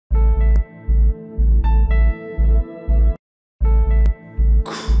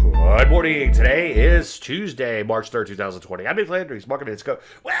morning. Today is Tuesday, March 3rd, 2020. I'm Dave Landry's Market Minutes Go.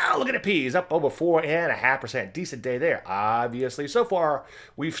 Well, look at the P's up over 4.5%. Decent day there. Obviously, so far,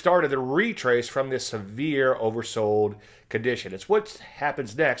 we've started to retrace from this severe oversold condition. It's what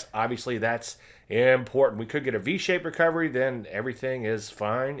happens next. Obviously, that's important. We could get a V-shaped recovery, then everything is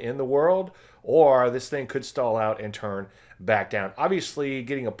fine in the world, or this thing could stall out and turn back down. Obviously,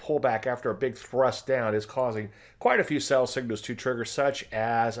 getting a pullback after a big thrust down is causing quite a few sell signals to trigger, such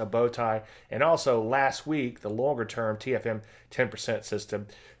as a bow tie, and also last week, the longer-term TFM 10% system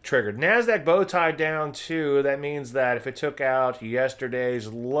triggered. NASDAQ bow tie down too. That means that if it took out yesterday's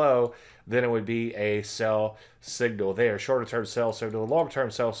low, then it would be a sell signal there. Shorter-term sell signal. The long-term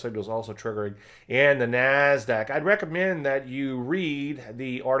sell signal is also triggering in the NASDAQ. I'd recommend that you read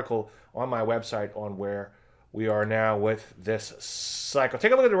the article on my website on where we are now with this cycle.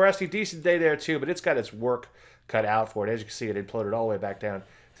 Take a look at the Rusty. Decent day there too, but it's got its work cut out for it. As you can see, it imploded all the way back down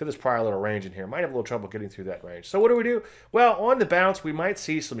to this prior little range in here. Might have a little trouble getting through that range. So what do we do? Well, on the bounce, we might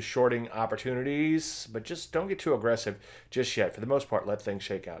see some shorting opportunities, but just don't get too aggressive just yet. For the most part, let things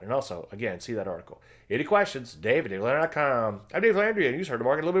shake out. And also, again, see that article. Any questions? Dave at DaveLandry.com. I'm Dave Landry, and you heard the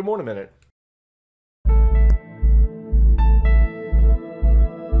market a little bit more in a minute.